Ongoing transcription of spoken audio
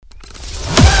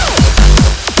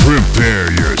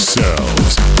Prepare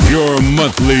yourselves. Your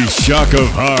monthly shock of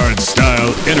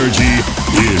hardstyle energy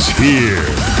is here.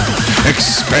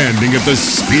 Expanding at the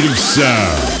speed of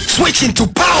sound. Switching to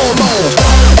power mode.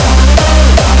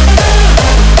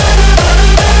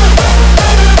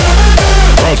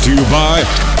 Brought to you by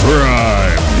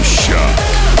Prime Shock.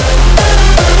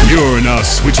 You're now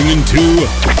switching into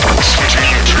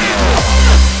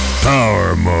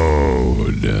Power Mode.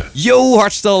 Yo,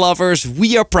 hardstyle lovers,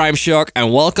 we are Prime Shock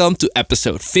and welcome to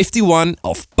episode 51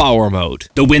 of Power Mode.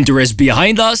 The winter is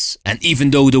behind us, and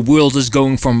even though the world is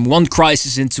going from one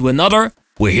crisis into another,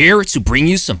 we're here to bring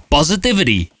you some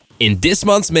positivity. In this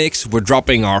month's mix, we're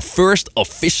dropping our first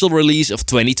official release of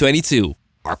 2022,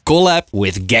 our collab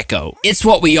with Gecko. It's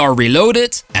what we are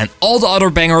reloaded, and all the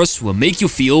other bangers will make you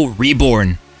feel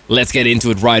reborn. Let's get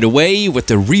into it right away with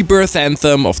the rebirth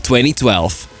anthem of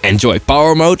 2012. Enjoy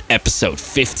Power Mode episode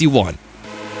 51.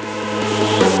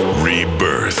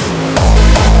 Rebirth.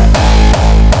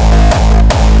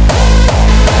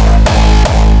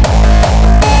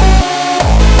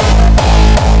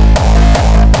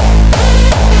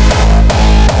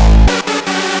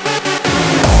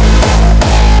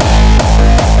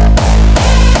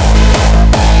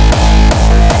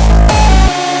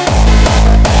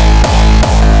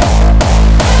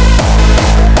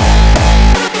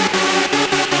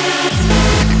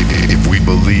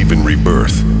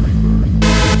 Rebirth.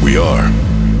 We are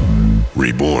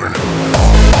reborn.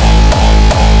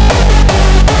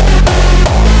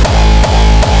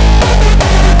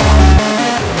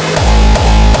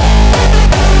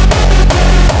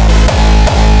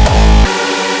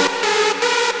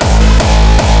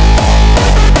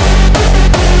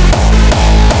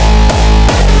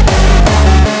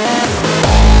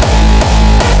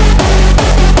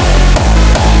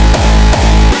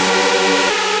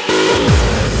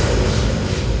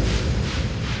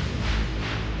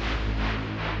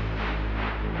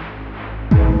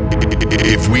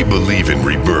 If we believe in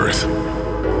rebirth,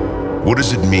 what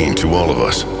does it mean to all of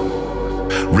us?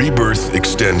 Rebirth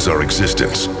extends our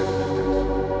existence.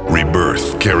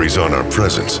 Rebirth carries on our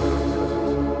presence.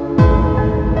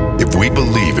 If we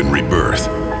believe in rebirth,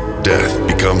 death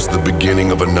becomes the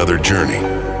beginning of another journey.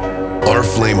 Our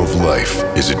flame of life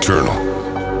is eternal.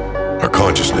 Our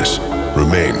consciousness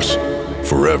remains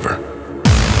forever.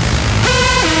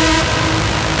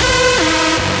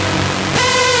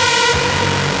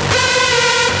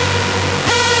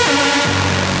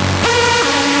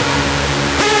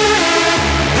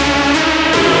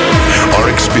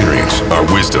 Experience, our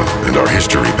wisdom, and our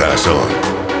history pass on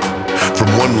from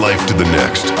one life to the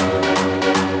next.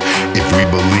 If we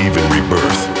believe in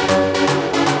rebirth,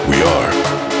 we are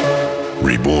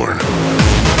reborn.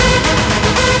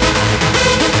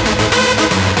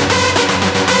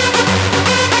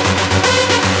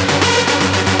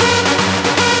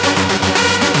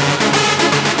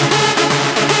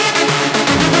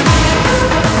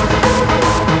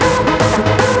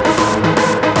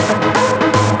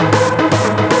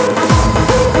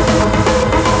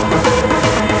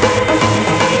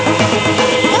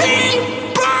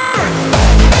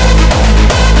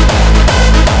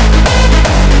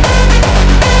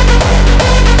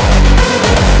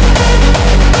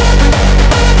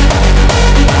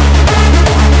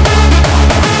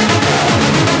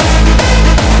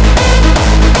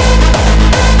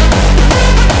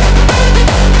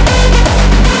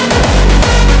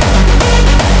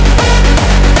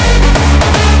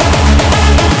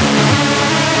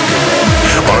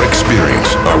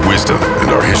 Our wisdom and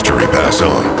our history pass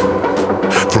on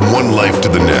from one life to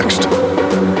the next.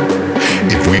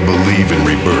 If we believe in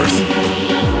rebirth,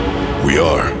 we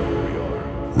are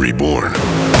reborn.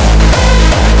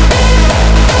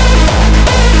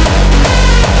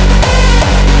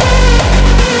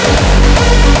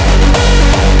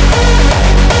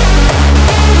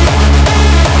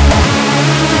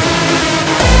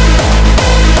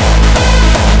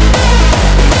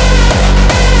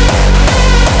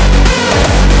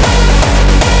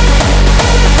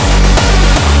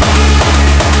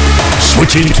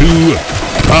 Switching to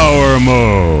Power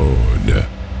Mode.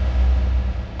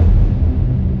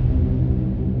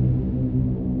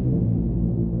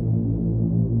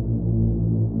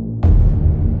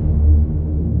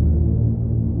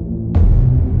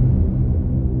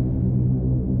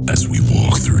 As we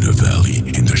walk through the valley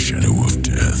in the shadow of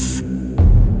death,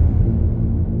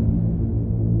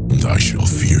 and I shall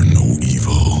fear no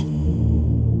evil.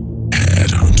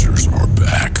 Headhunters are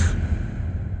back.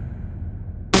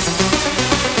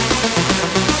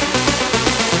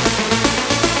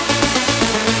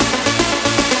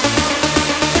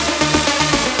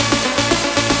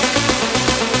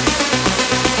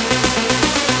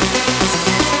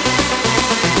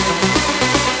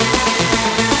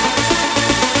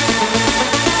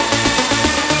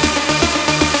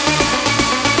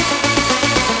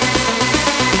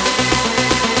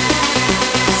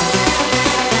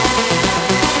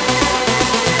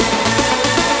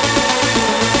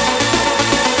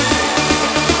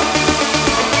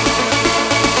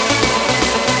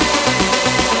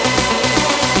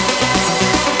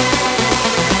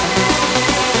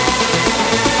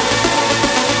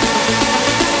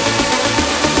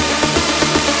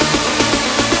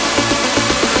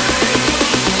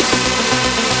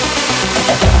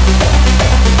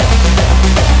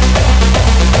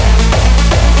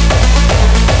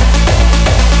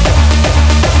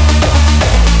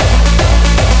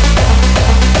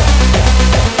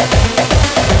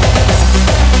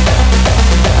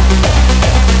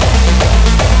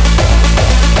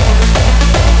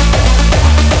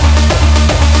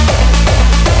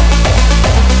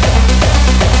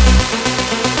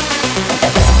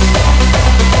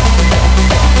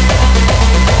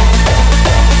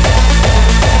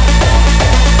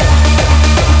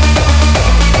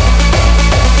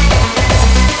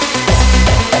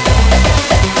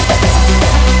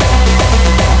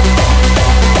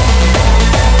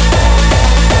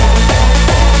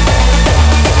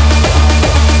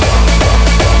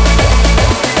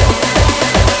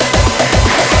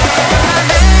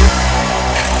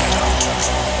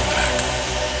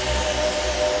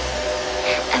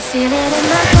 feel it in my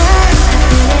heart, I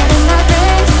feel it in my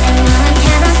veins, and now I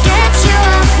cannot get you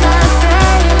off my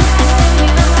brain.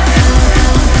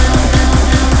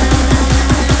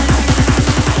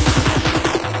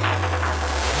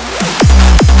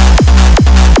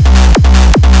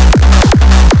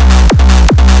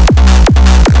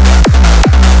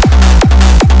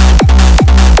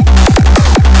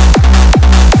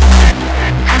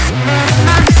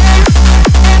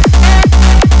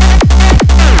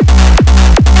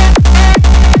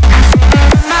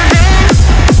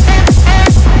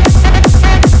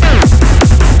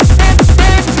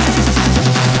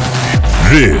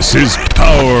 This is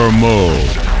Power Mode,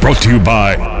 brought to you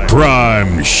by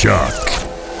Prime Shock.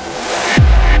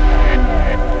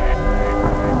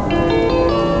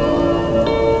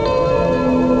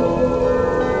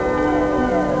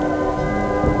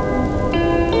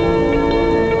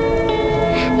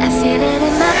 I feel it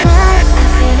in my heart, I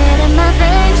feel it in my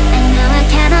veins, and now I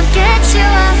cannot get you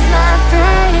off my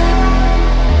brain.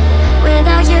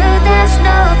 Without you there's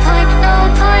no point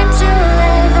to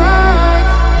live on.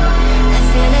 I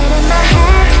feel it in my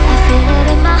head, I feel it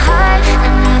in my heart, I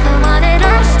never wanted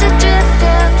us to drift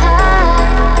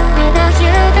apart. Without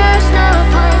you there's no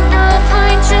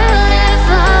point to live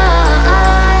on.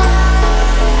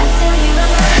 I feel you in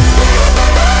my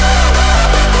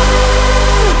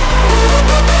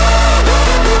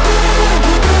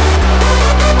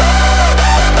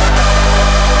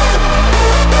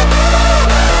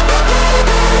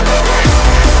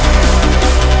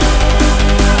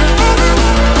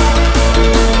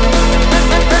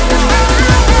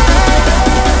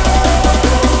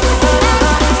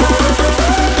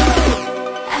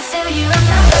I feel you in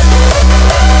my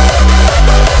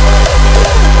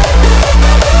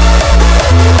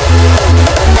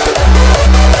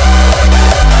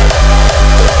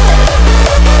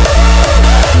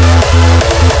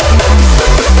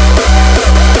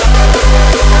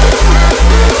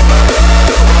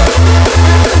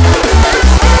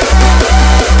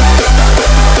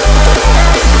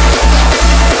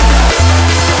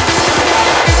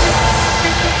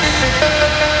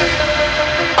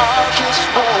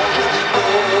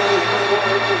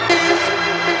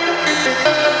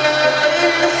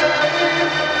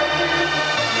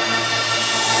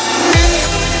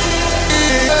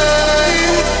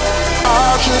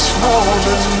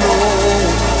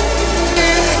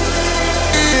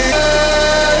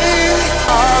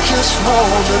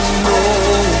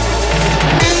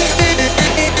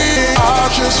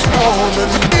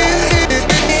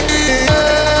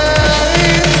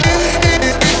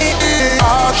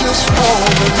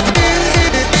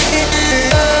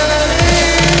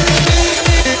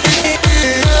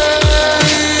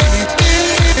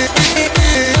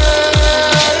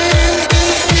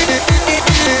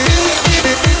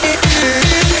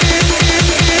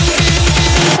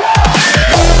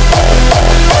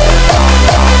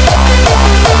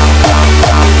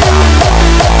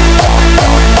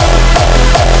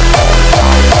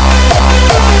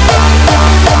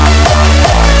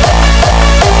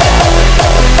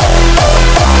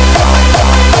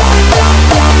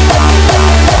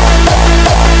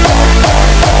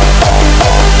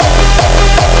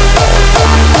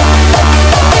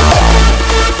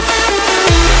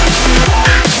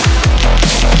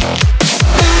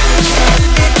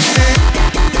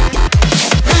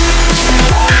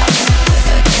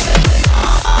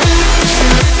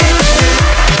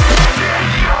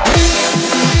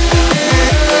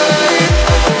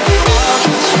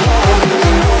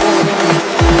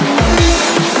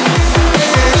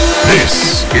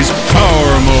This is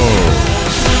Power Mode.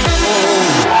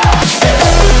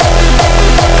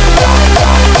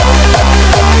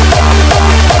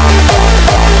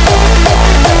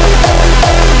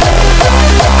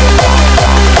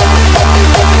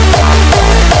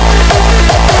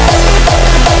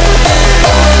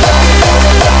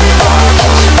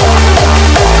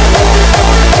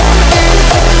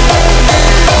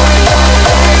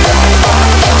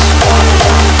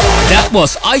 That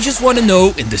was I Just Wanna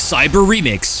Know in the Cyber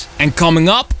remix. And coming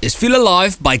up is Feel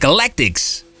Alive by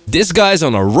Galactics. This guy's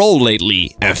on a roll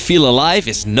lately, and Feel Alive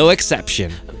is no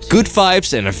exception. Good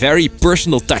vibes and a very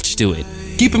personal touch to it.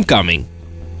 Keep them coming.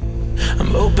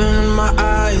 I'm opening my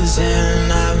eyes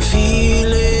and I'm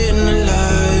feeling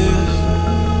alive.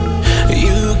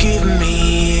 You give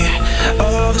me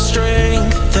all the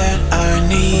strength that I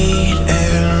need,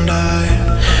 and I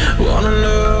wanna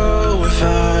know if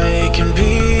I can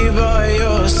be by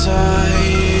your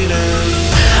side. And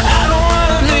I don't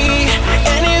wanna be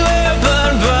anywhere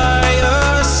but by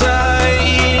your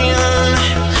side.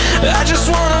 I just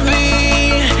wanna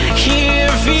be here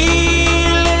feeling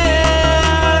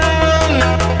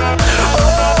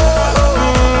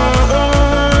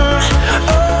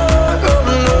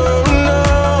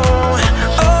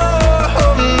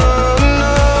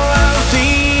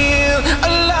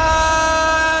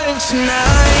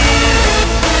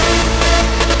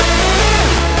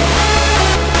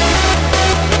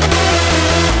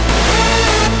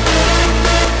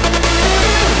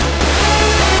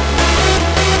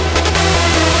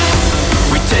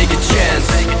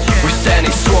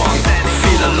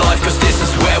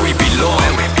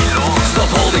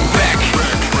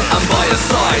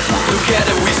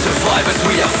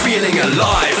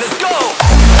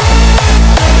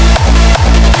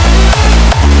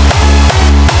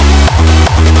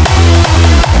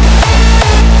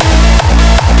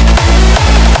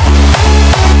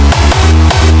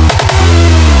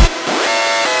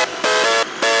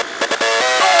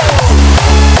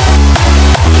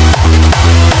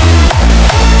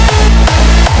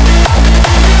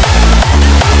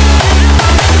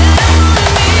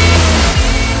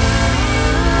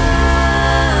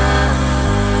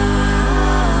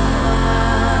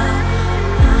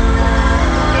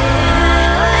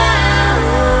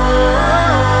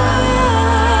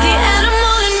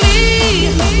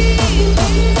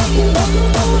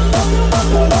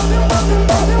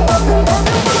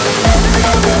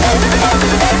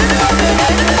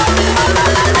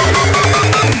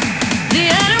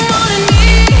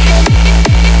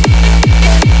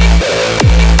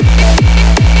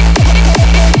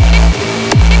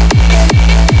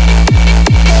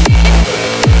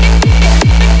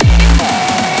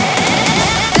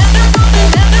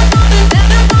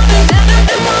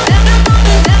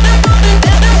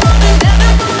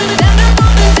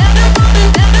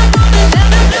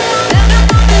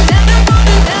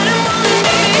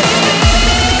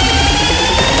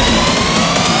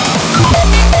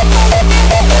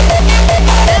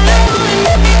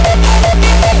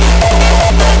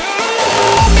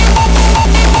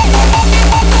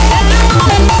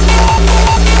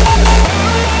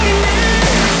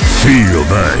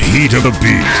beat of the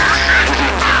beat.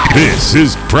 This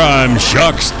is Prime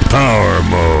Shock's Power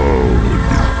Mode.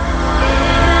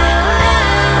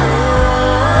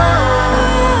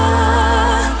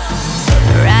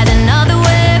 Ride another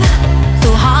wave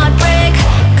through heartbreak,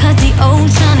 'cause the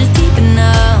ocean is deep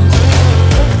enough.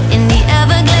 In the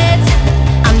Everglades,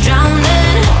 I'm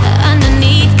drowning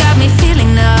underneath, got me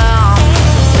feeling now.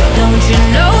 Don't you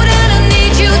know that I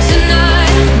need you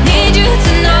tonight? Need you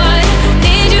tonight,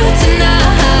 need you tonight.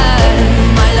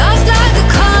 My love's like a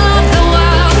call of the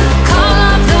wild, call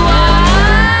of the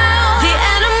wild. The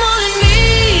animal in me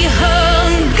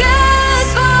hungers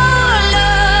for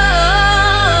love.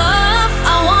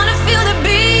 I wanna feel the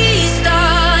beast,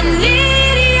 I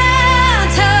need your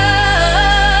touch.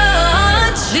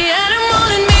 The animal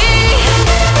in me.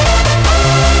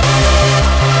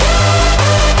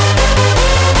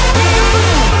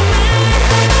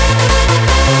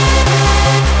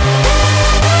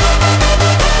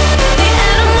 The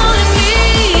animal in me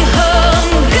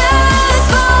hungers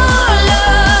for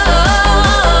love.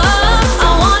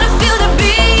 I wanna feel the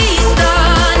beast,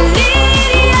 I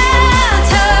need your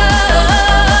touch.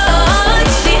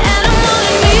 The animal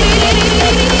in me.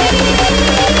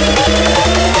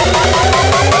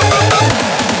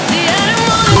 The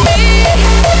animal in me.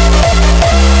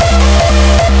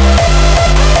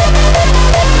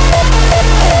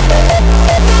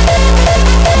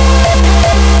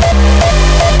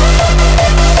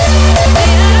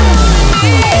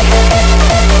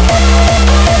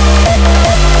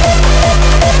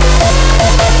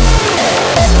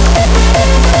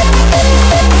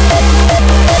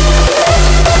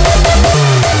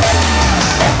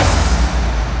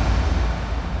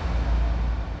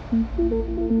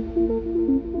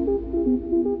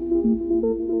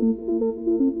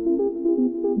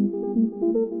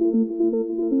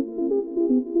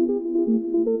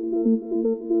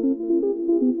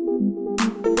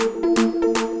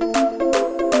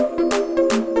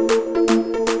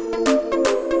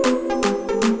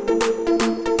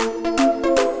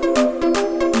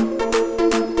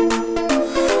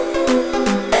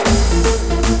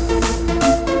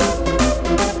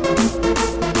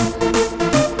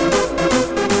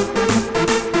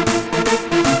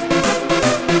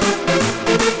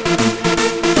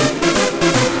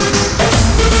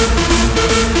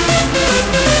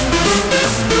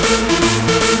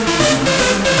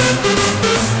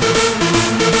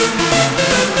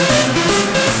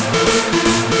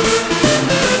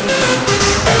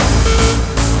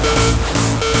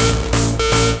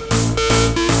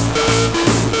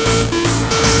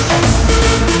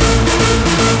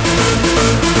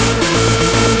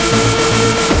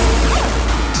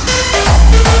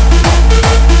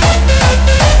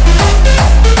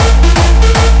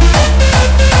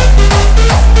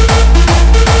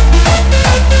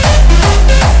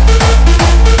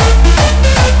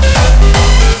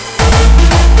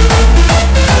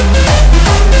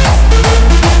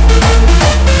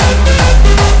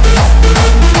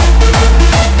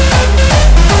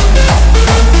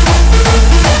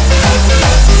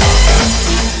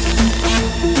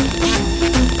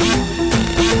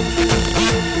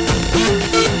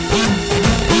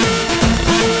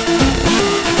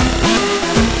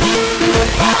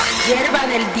 Hierba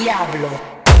del diablo.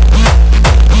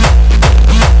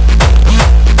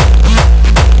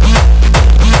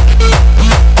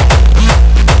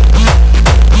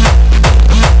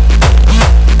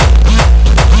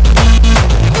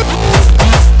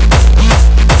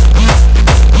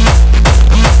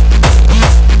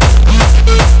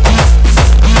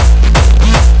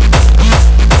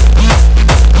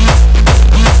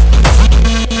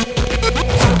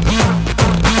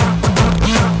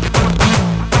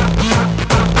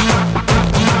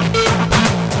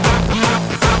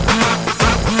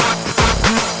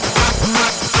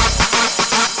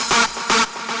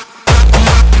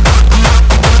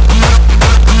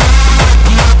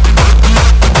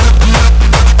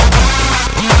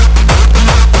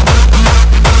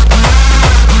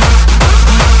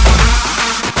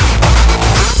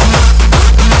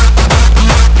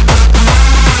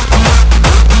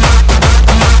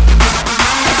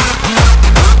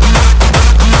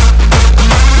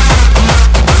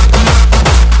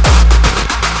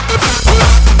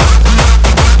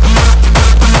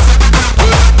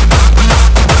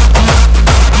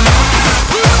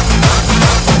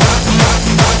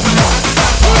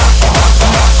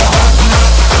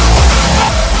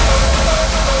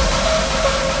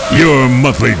 Your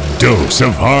monthly dose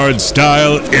of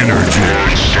hardstyle energy.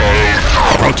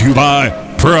 Brought to you by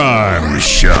Prime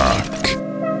Shock.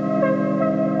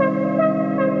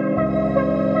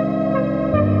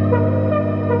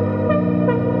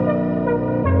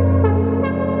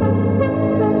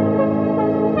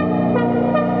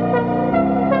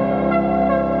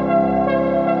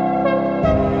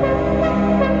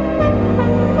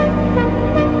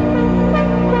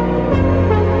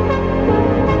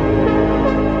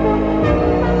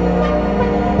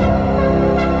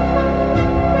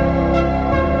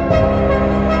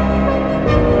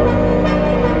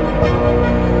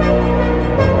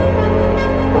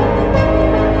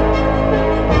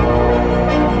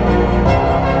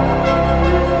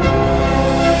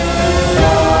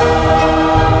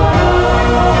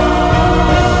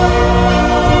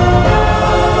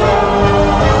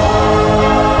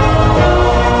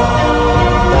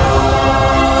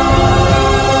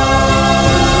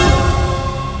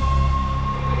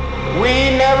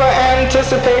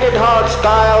 anticipated hard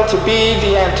style to be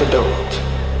the antidote.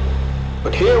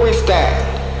 But here we stand,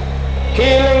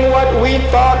 healing what we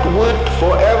thought would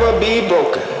forever be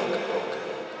broken.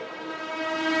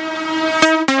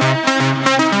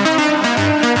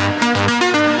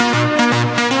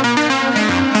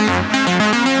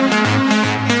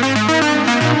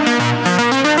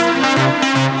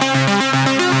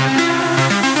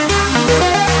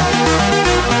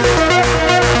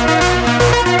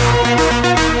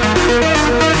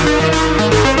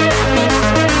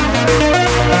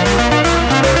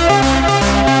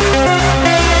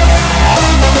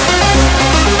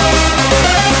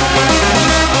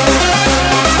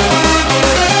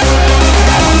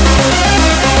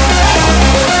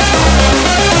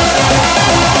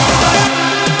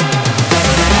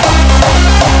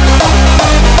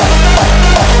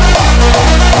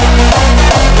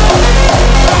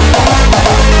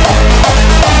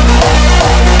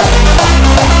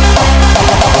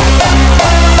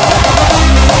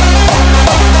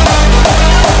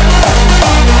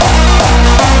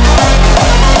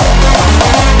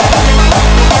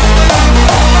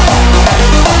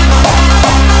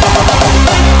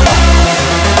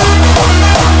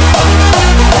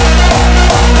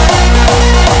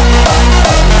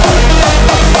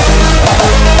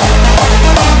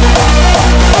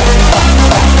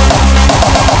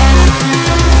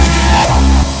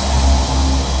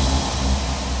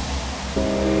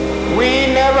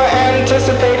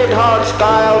 Anticipated hard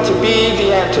style to be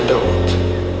the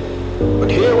antidote. But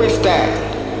here we stand,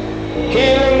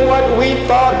 healing what we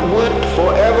thought would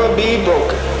forever be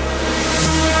broken.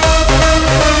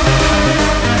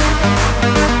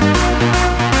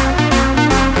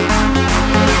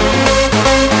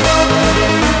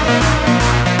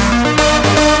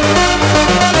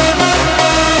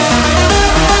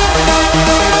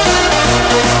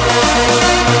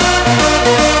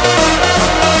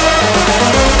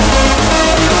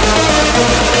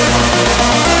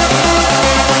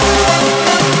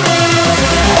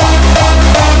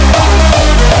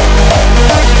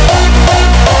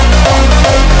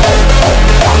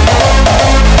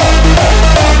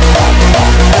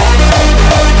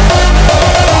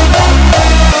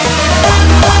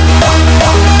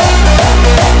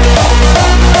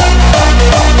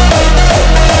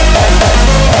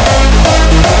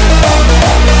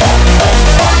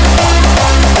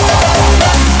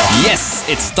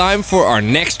 It's time for our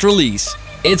next release.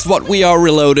 It's What We Are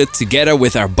Reloaded together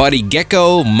with our buddy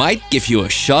Gecko might give you a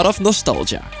shot of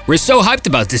nostalgia. We're so hyped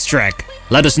about this track.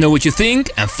 Let us know what you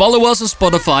think and follow us on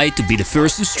Spotify to be the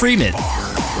first to stream it.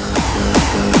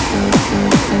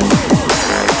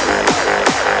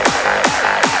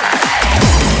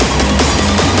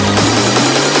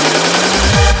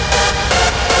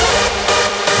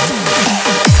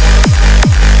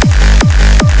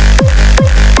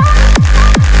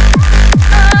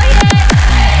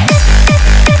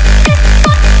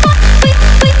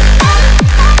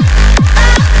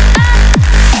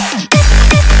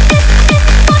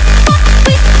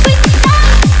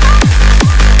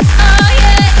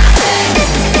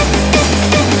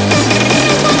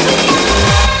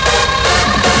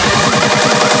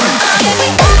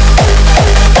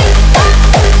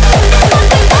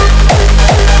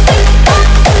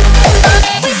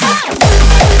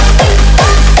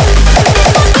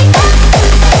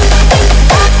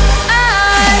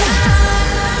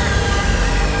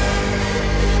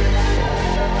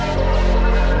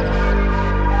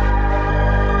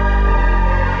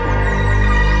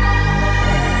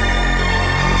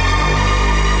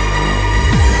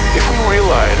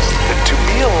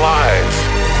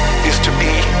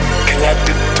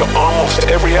 To almost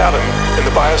every atom in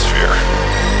the biosphere,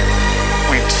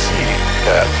 we'd see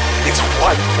that it's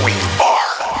what we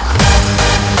are.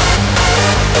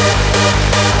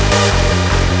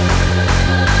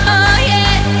 Oh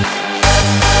yeah.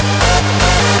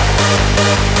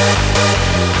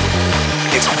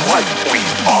 It's what we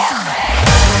are.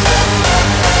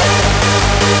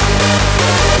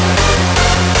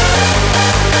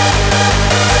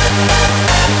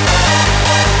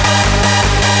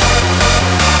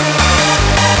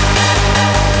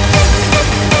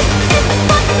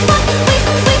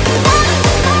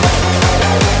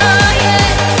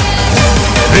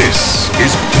 This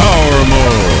is Power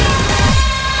Mode.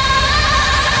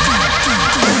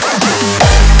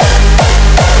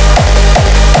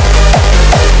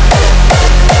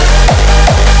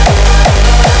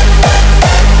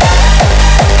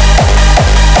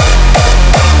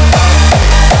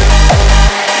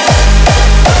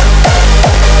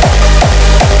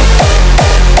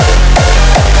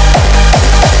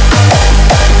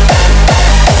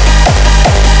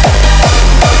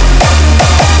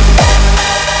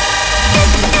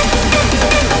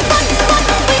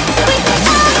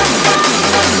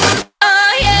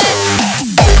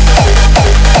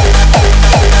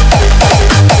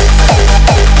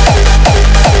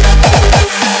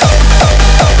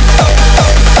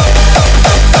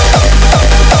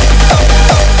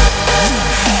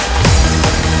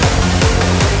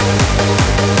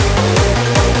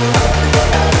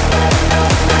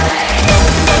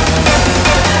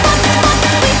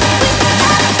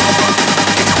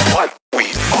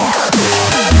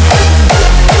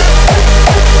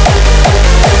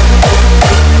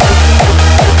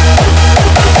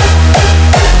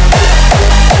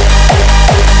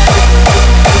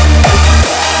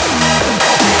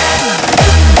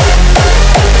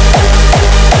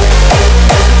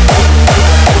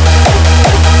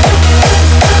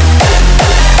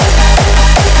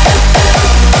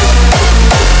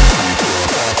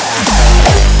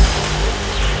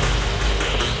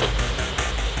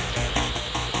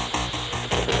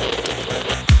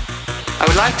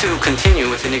 like to continue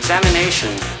with an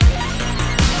examination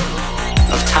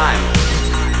of time.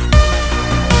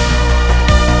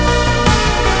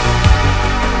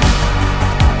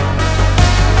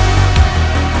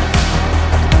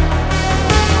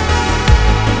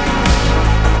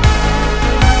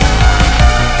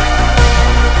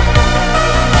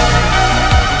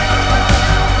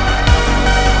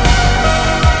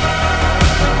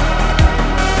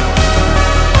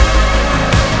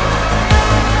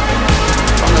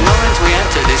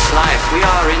 Life, we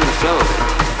are in the flow of it.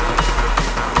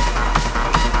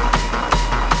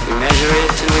 We measure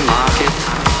it and we mark it.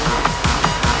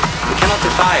 We cannot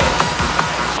defy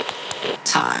it.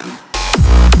 Time.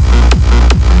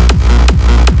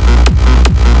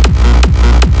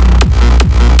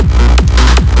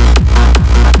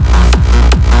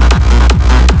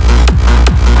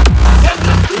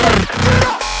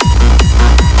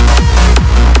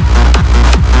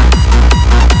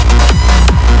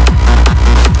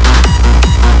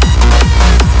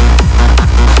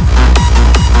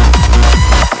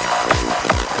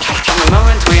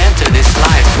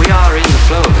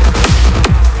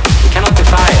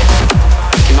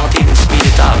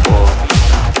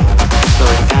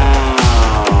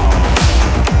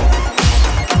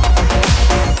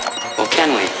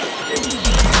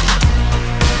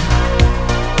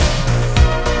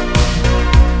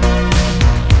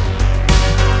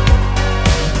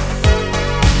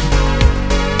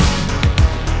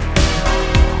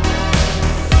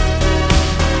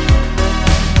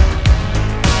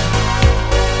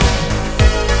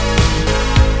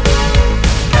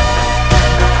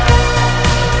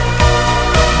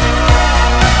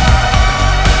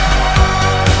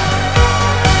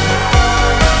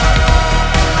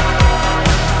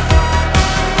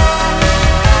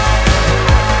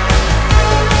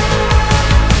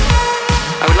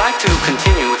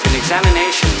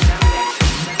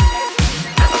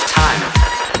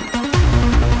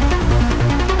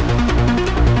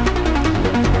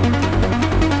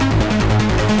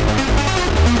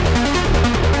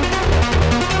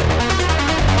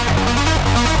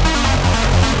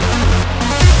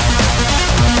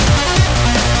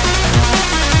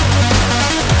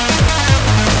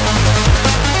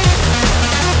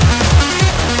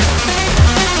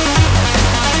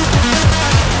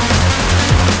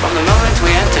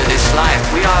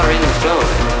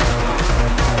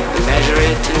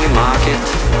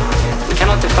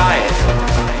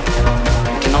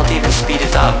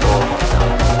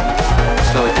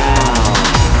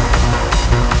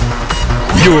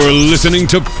 You're listening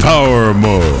to Power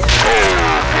Mode.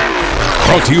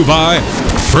 Brought to you by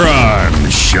Prime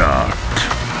Shock.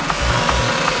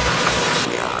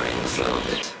 We are in the flow of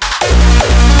it.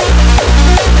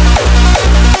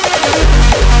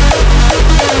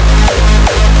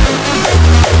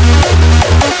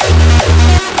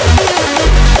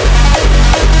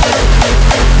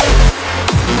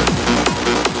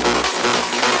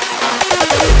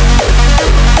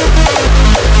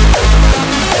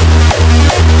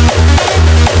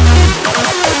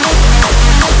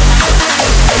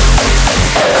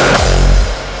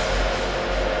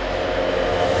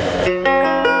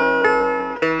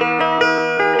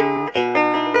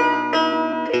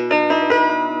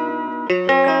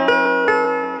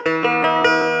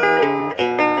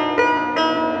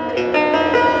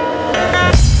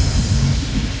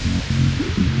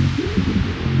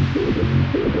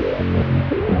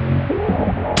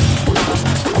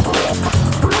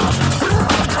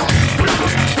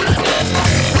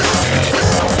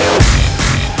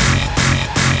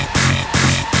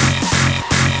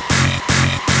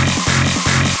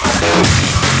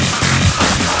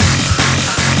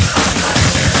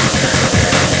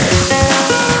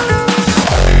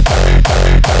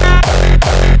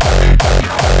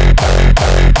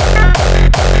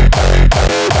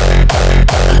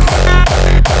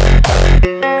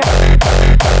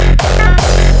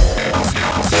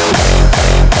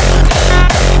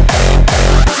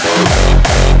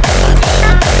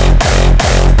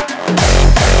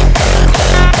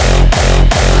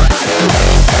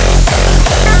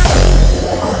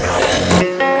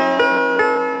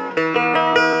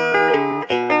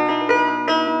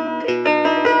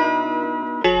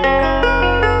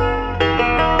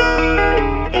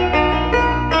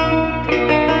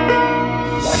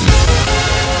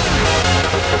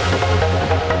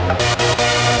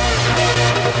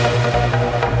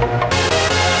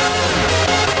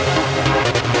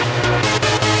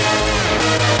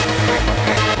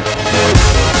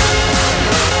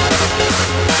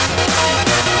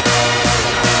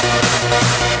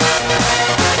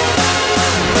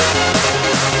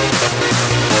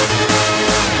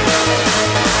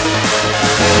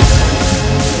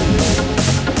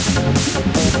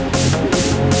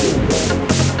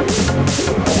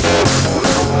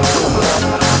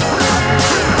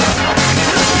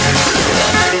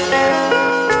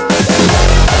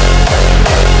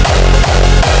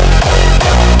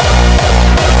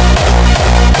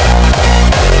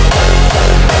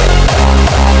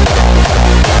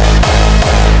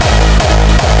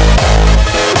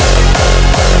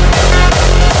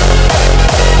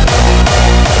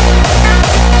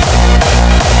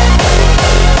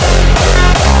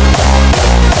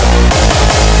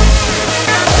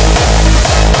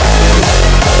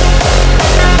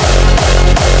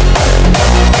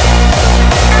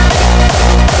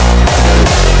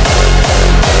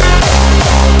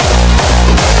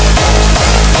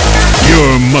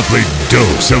 Your monthly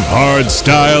dose of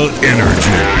hardstyle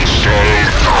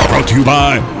energy. Brought to you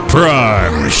by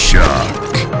Prime Shock.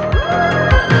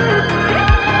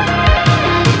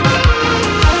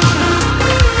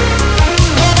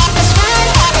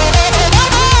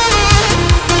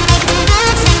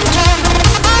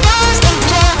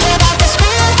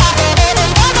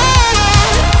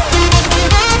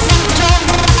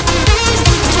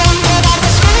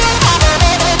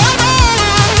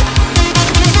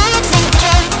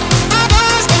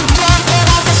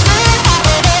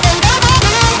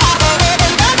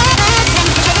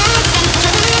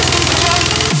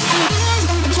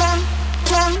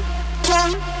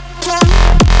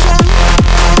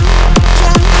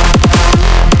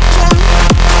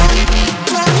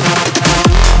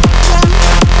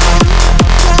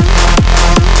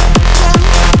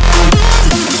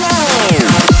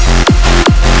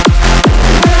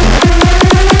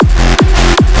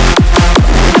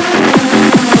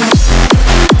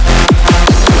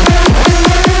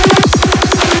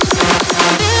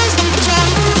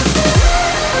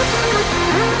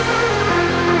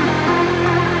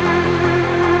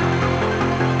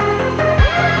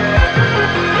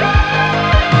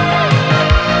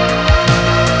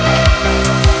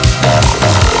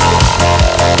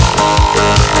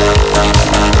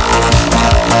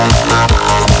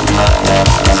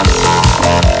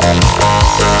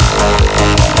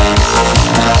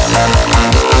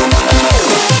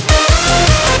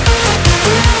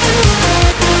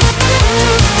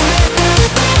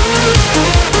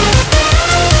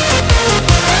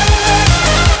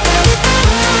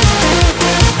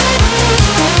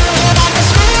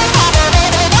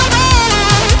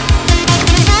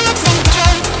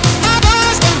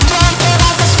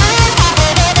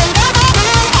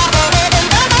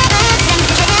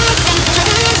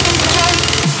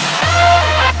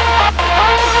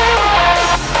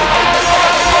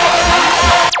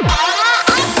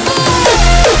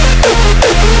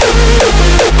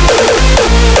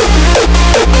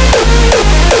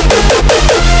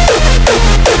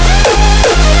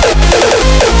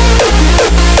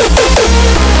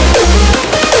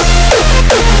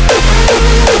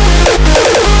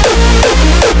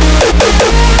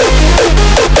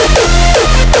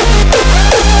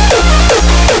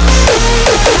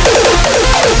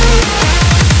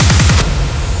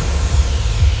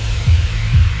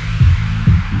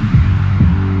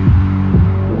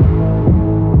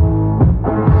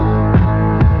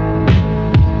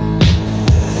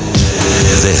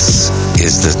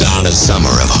 Summer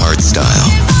of hardstyle.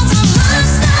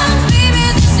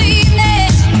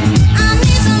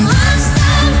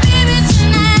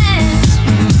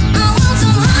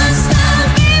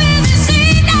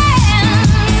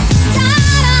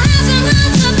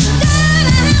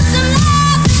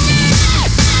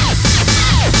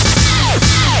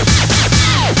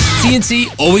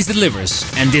 TNT always delivers,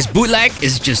 and this bootleg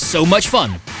is just so much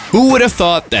fun. Who would have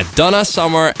thought that Donna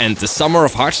Summer and the Summer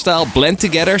of Hardstyle blend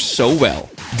together so well?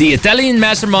 The Italian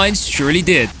masterminds surely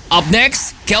did. Up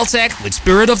next, Keltec with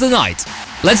Spirit of the Night.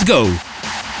 Let's go! This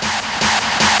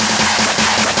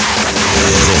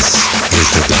is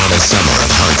the Donna Summer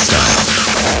of hardstyle.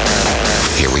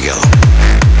 Here we go.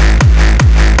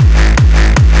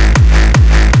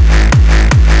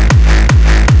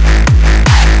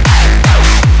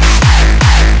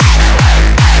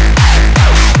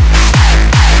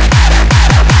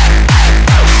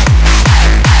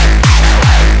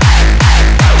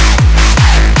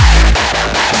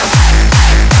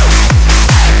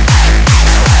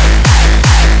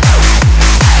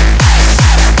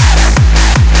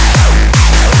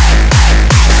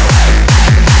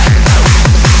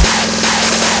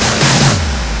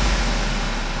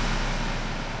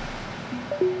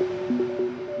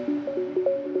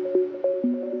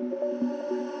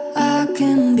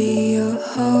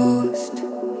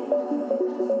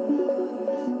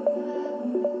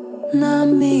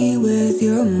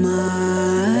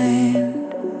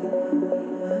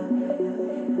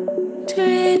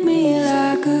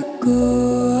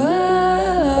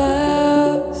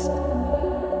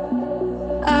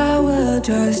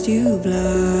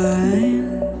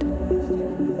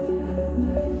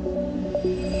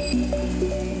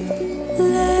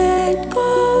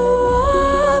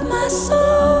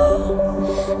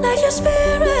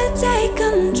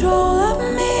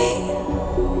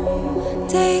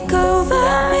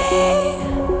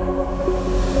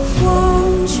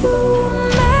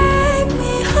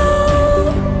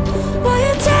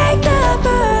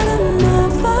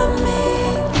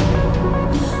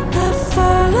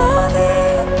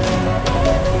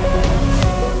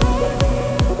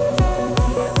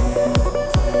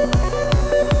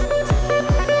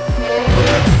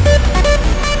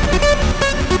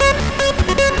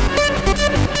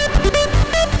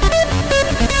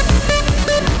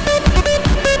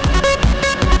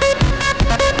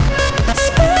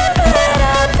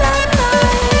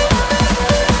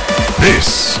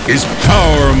 is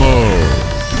Power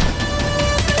Mode.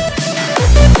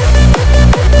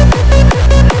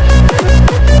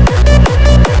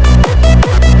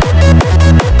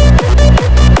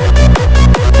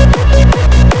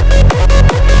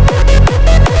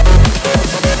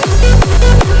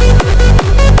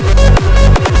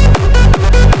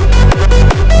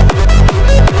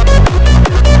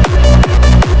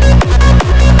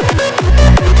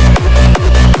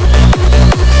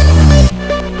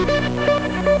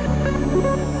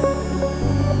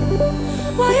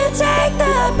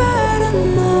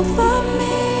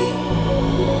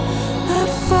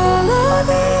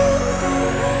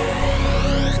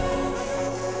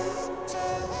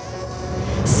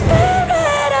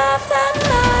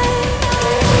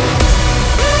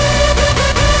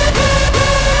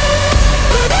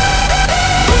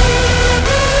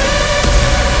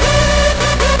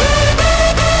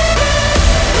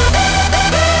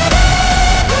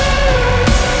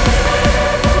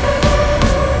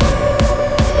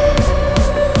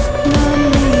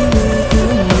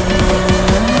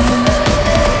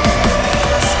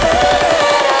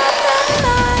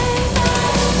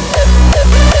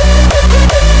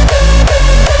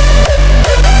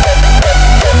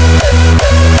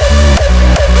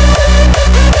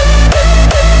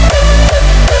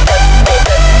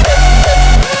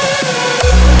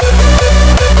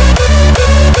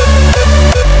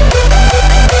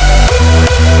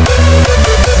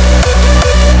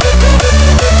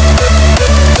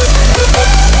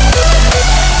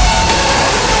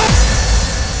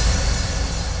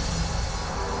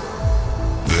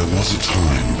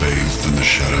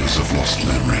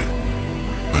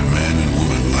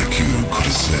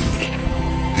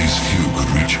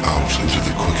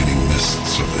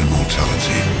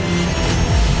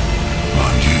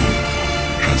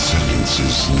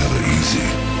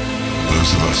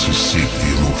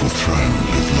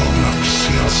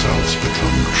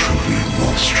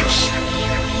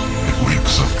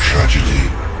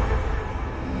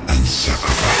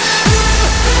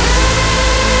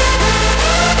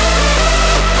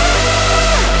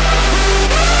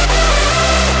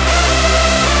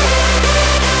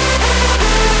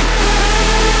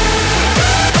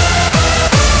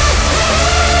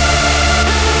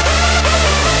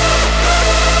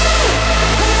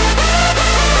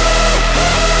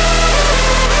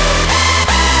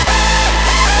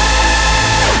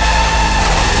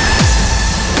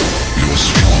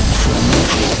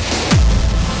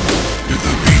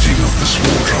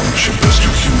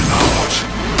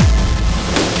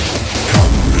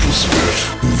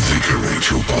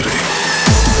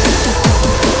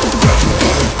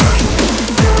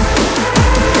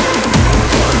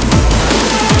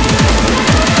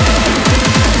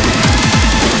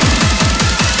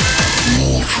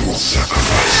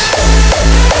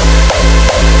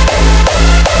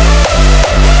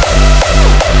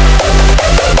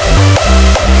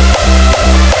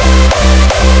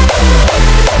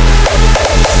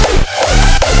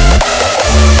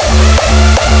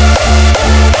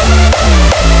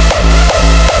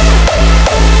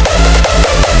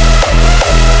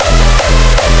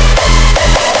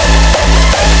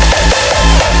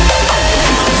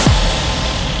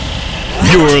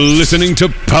 You're listening to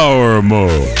Power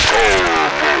Mode.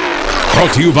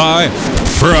 Brought to you by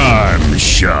Prime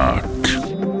Shock.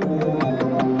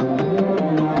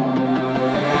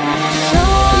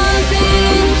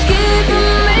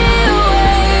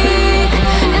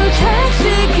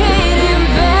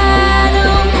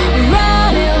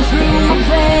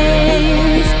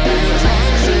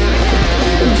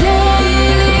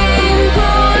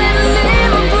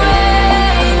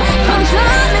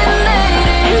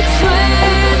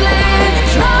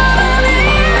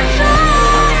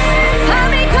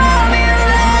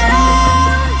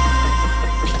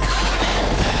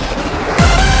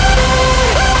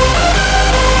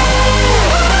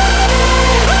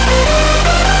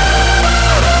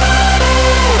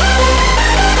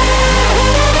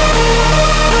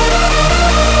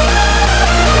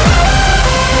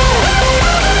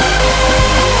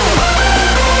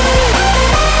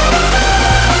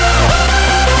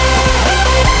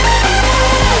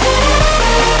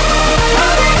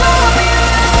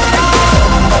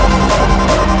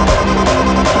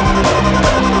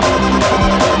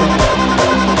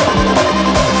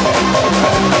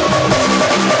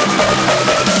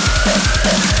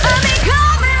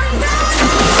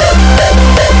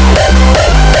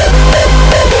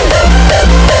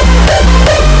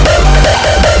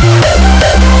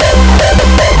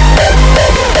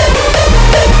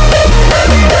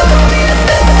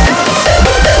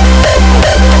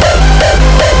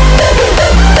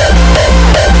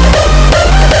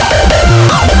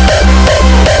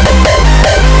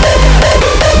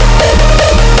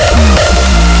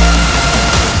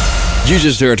 You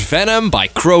just heard Venom by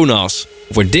Kronos.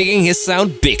 We're digging his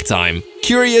sound big time.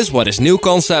 Curious what his new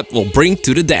concept will bring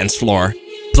to the dance floor.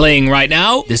 Playing right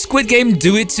now, the Squid Game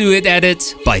Do It To It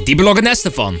edit by D-Block and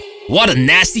Estefan. What a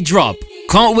nasty drop.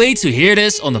 Can't wait to hear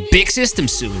this on a big system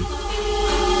soon.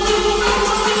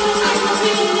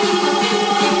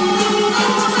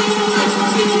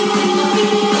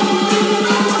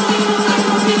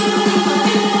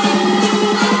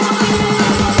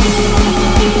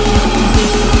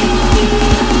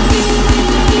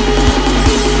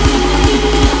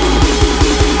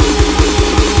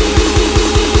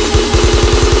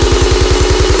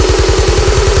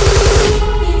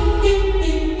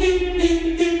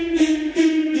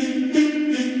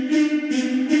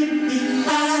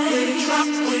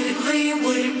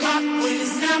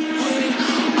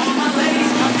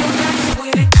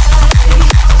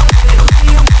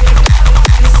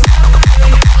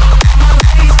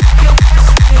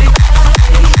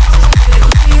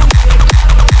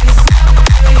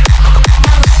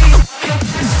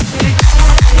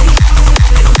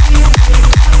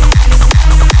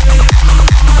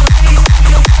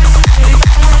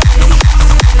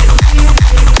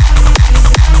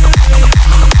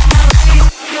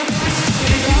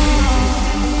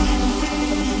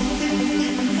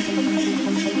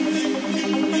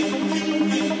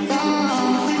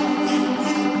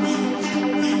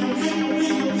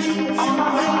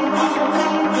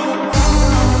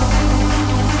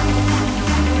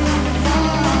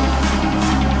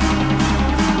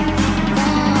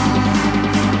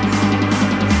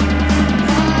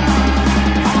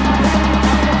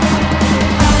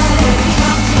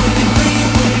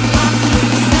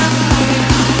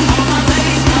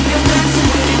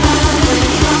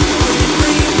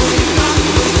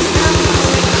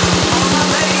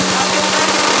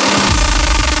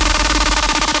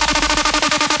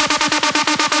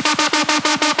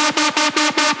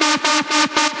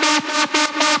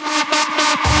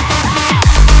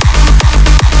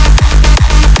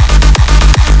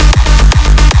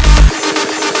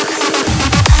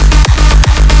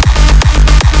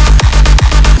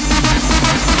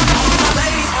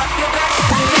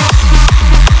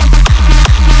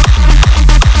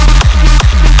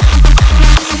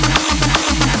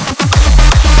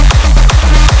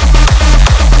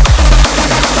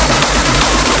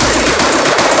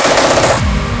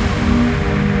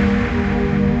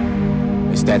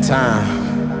 That time.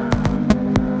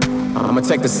 I'm gonna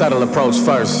take the subtle approach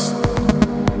first,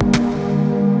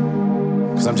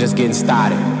 cause I'm just getting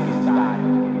started.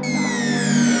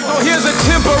 So here's a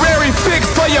temporary fix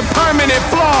for your permanent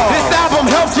flaw. This album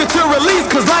helps you to release,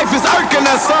 cause life is irking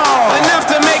us all.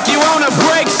 Enough to make you wanna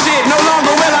break shit. No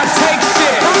longer will I take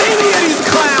shit from any of these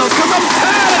clowns, cause I'm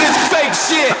tired of this fake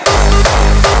shit.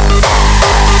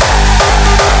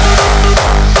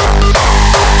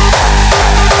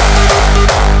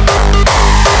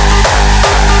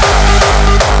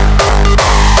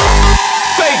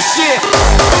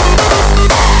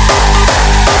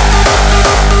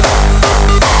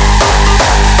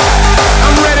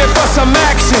 Some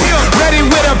action, ready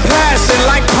with a passion,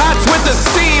 like pots with the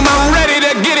steam. I'm ready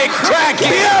to get it cracking.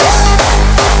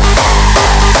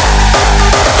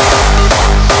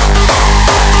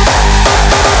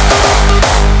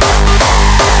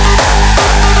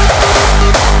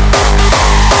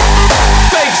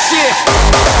 Fake shit.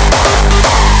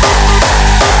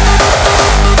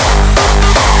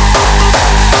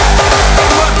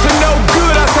 I'm up to no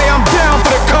good. I say I'm down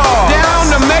for the call. Down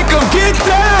to make them get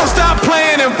down. Stop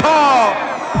playing and pause.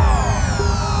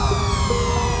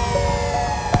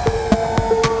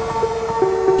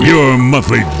 Your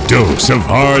monthly dose of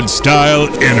hardstyle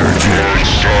energy.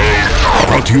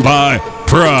 Brought to you by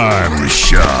Prime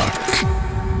Shock.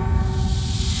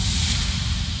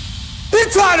 They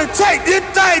trying to take this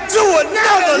thing to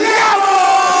another level.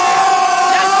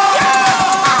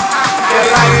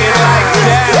 Like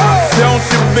that, don't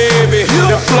you, baby?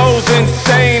 The flow's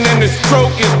insane and the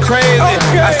stroke is crazy.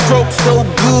 I stroke so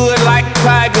good like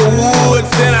Tiger Woods,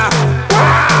 and I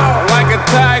like a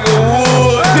Tiger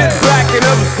Woods. Sit back and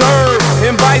observe,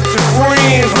 invite your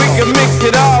friends. We can mix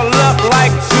it all up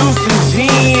like juice and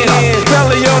gin.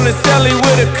 Belly on the celly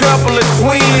with a couple of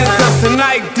twins. Cause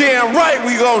tonight, damn right,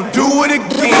 we gon' do it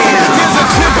again. Here's a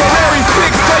temporary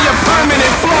fix for your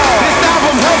permanent flaw. This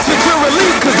album helps you to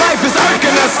release, cause life is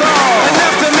irking us all.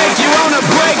 Enough to make you wanna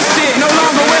break shit. No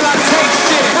longer will I take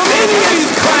shit from any of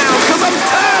these clowns, cause I'm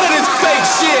tired of this fake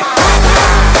shit.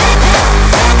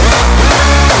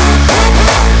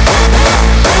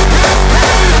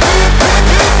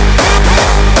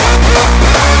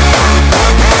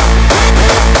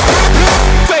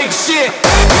 Fake shit.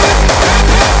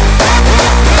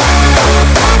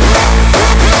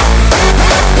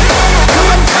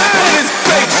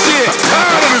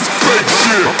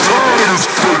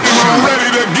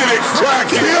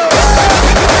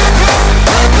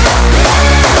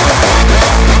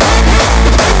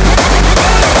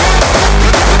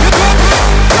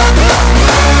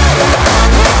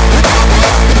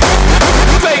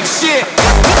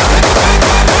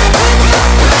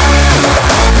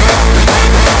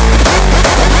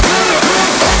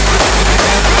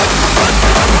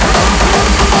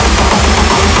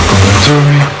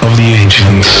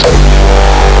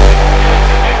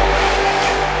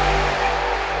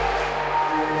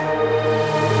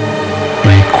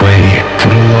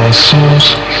 lost souls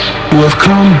who have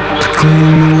come to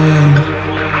claim the land.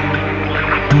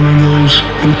 And are those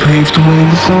who paved the way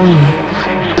with honor,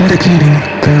 dedicating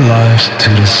their lives to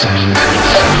the sun.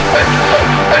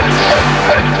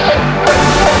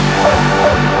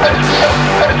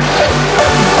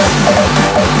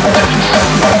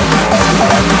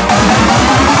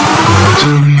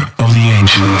 Return of the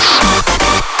Ancients.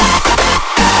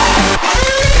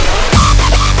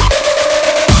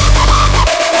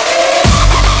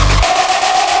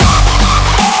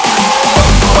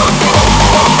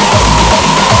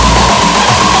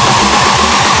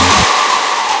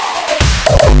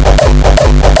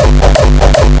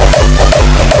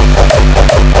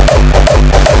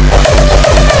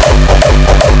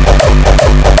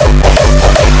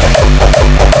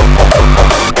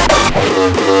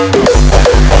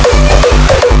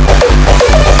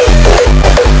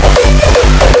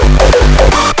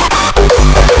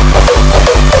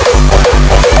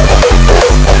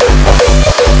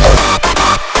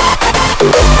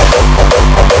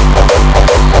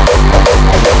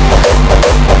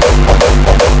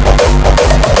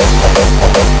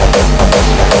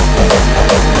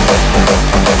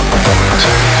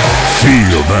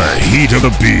 Feel the heat of the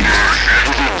beat.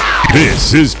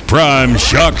 This is Prime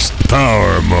Shock's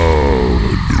Power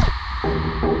Mode.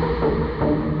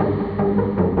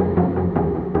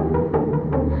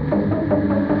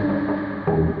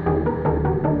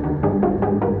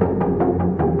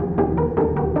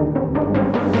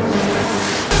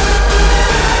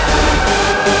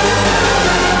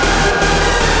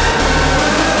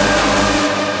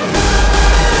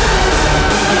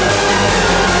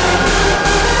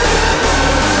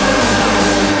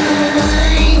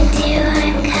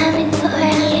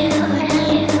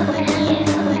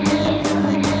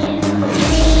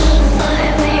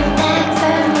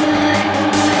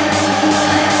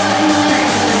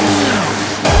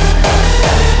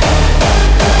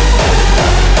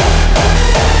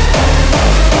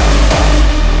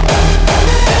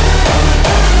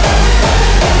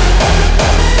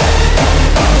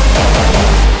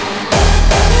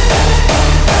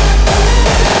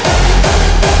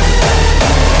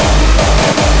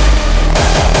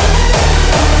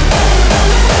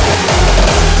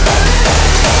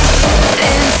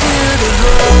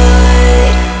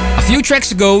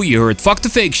 Tracks ago you heard Fuck the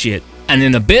Fake Shit, and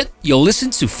in a bit you'll listen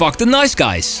to Fuck the Nice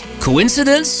Guys.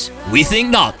 Coincidence? We think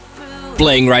not.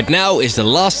 Playing right now is the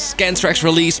last Scantraxx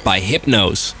release by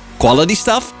Hypnose. Quality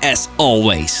stuff as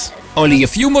always. Only a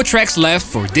few more tracks left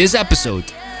for this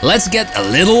episode. Let's get a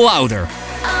little louder.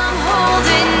 I'm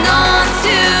holding on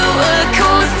to a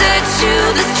course that you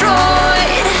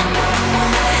destroyed.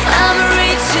 I'm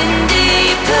reaching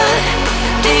deeper,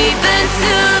 deep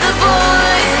into the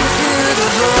void, into the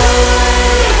void.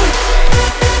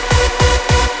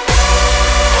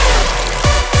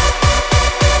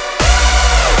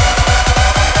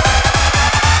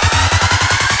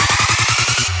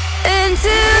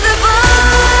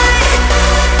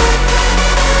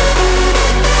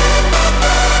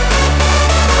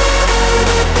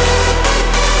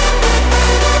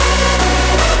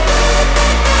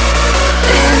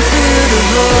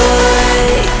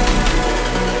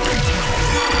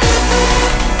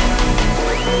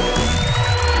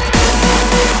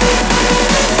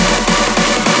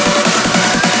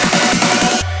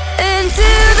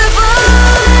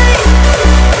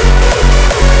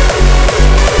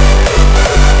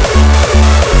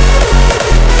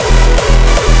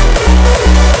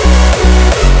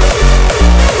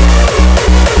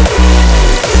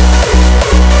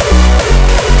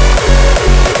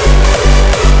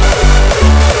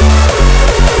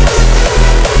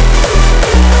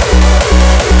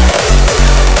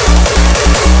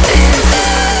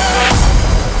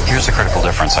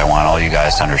 I want all you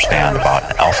guys to understand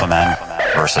about alpha men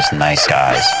versus nice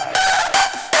guys.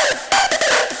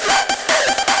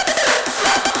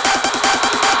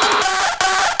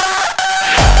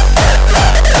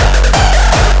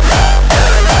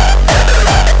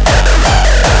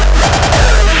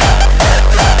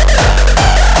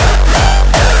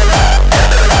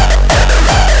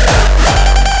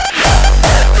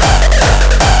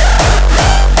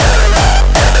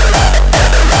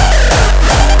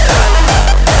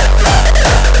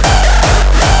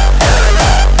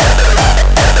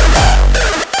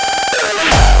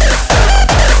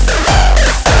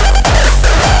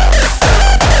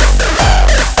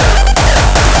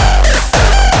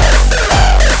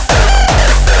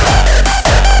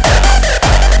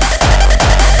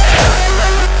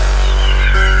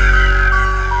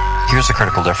 Here's a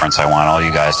critical difference I want all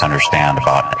you guys to understand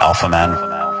about alpha men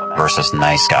versus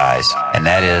nice guys. And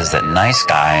that is that nice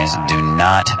guys do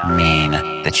not mean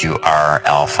that you are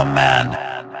alpha men.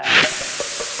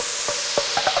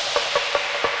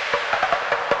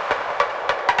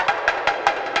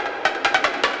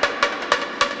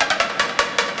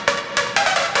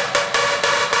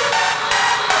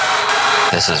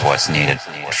 This is what's needed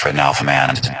for an alpha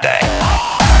man today.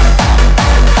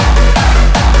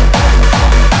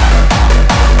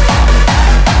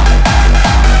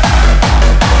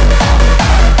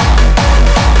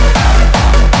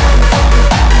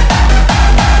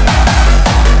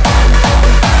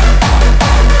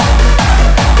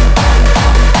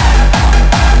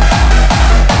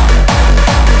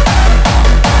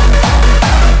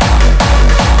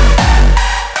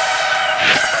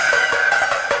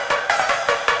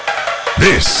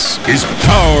 This is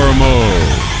Power Mode.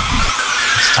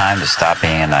 It's time to stop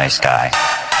being a nice guy.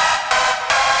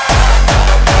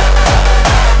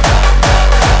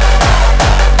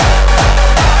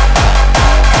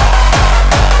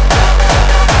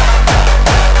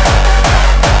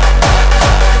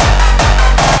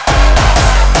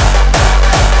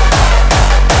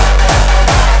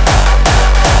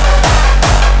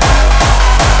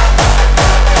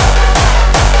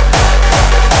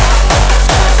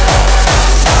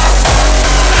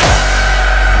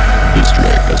 This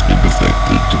track has been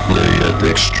perfected to play at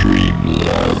extreme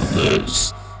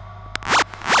loudness.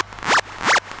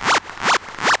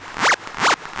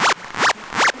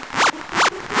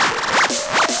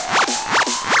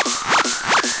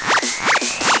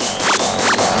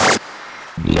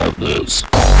 Loudness.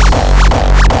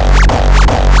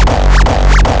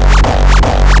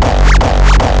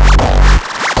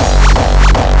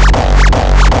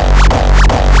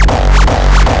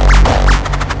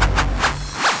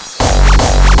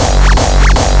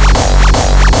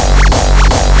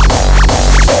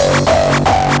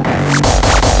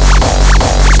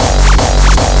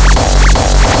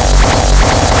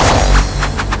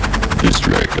 This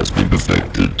track has been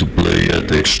perfected to play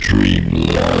at extreme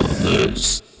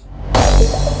loudness.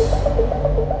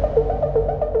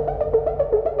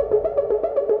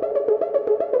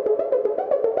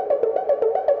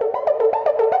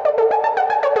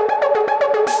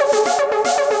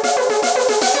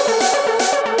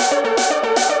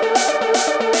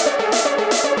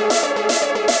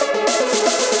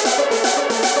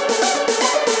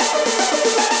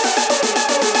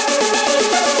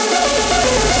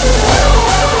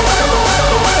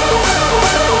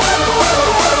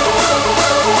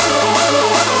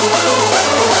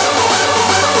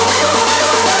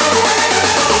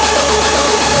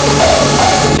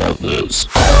 Loudness.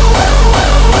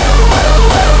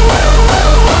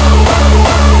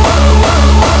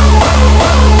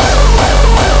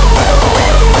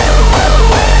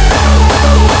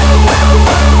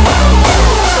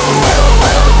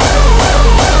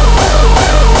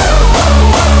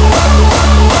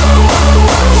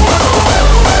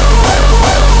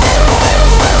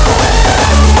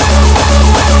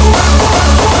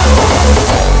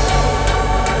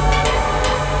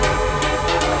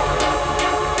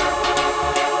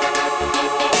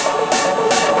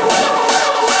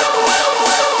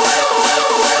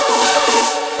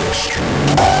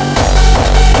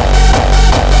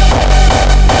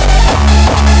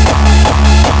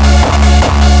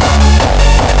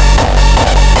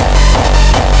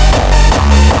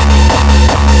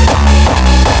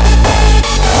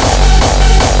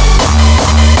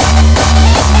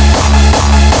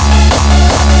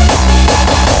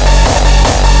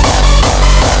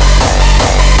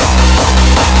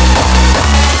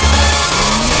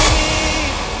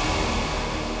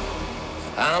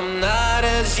 I'm not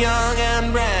as young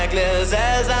and reckless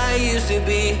as I used to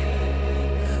be,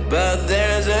 but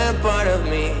there's a part of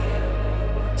me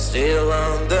still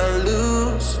on the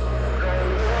loose.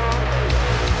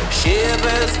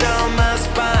 Shivers down my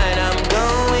spine, I'm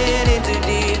going in too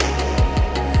deep,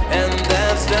 and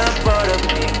that's the part of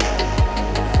me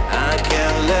I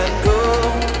can't let go.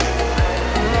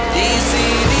 These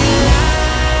city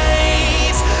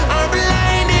lights are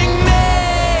blinding me,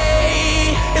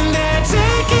 and they're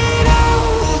taking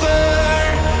over.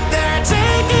 They're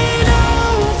taking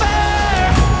over.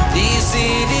 These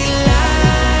city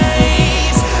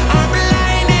lights are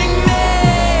blinding me,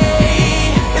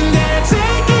 and they're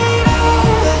taking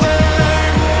over.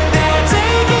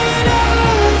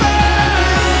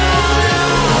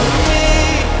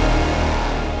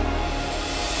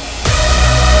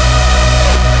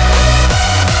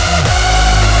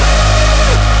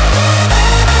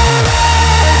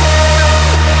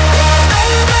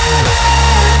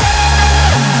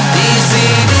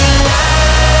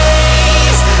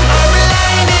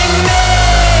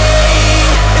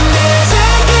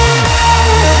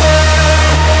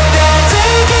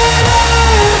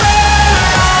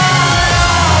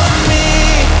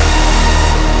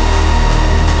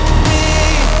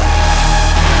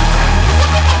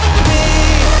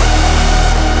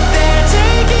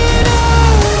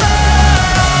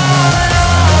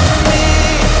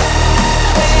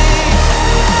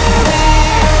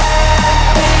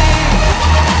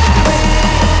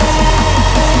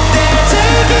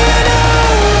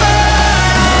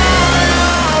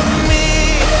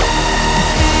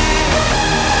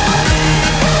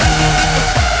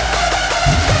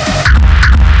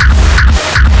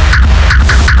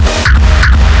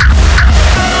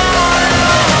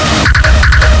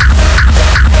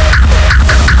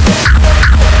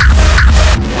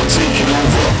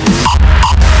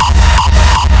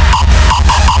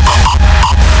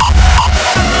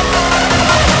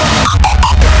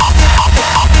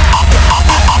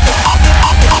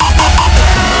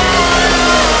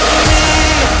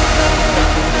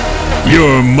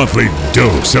 Your monthly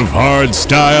dose of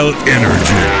hardstyle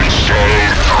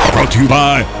energy. Brought to you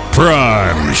by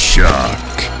Prime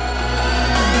Shock.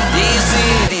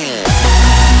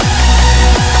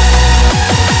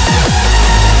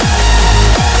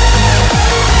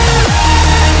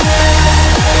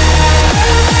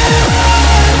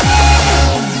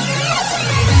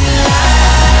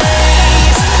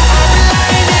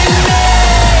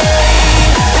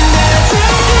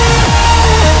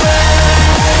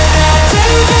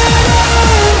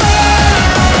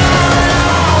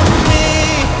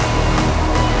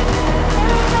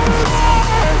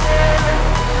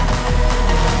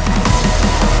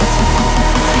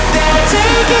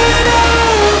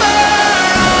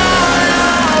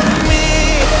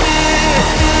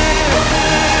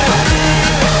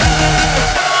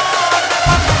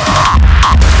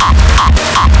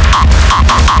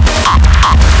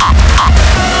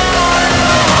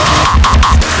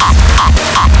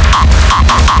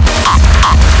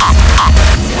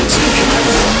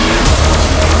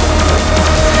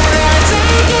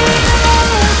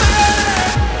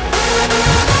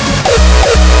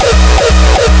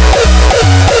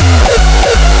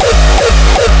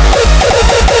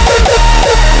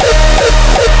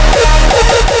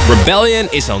 Rebellion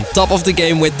is on top of the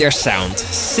game with their sound.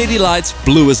 City Lights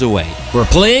blew us away. We're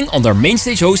playing on their main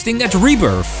stage hosting at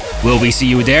Rebirth. Will we see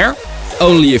you there?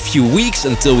 Only a few weeks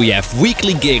until we have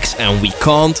weekly gigs and we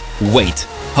can't wait.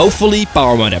 Hopefully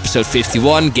Power Mode episode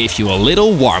 51 gave you a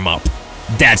little warm-up.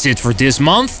 That's it for this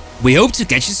month. We hope to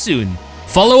catch you soon.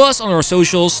 Follow us on our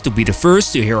socials to be the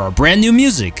first to hear our brand new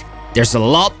music. There's a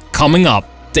lot coming up.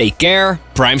 Take care,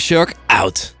 Prime Shock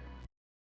out.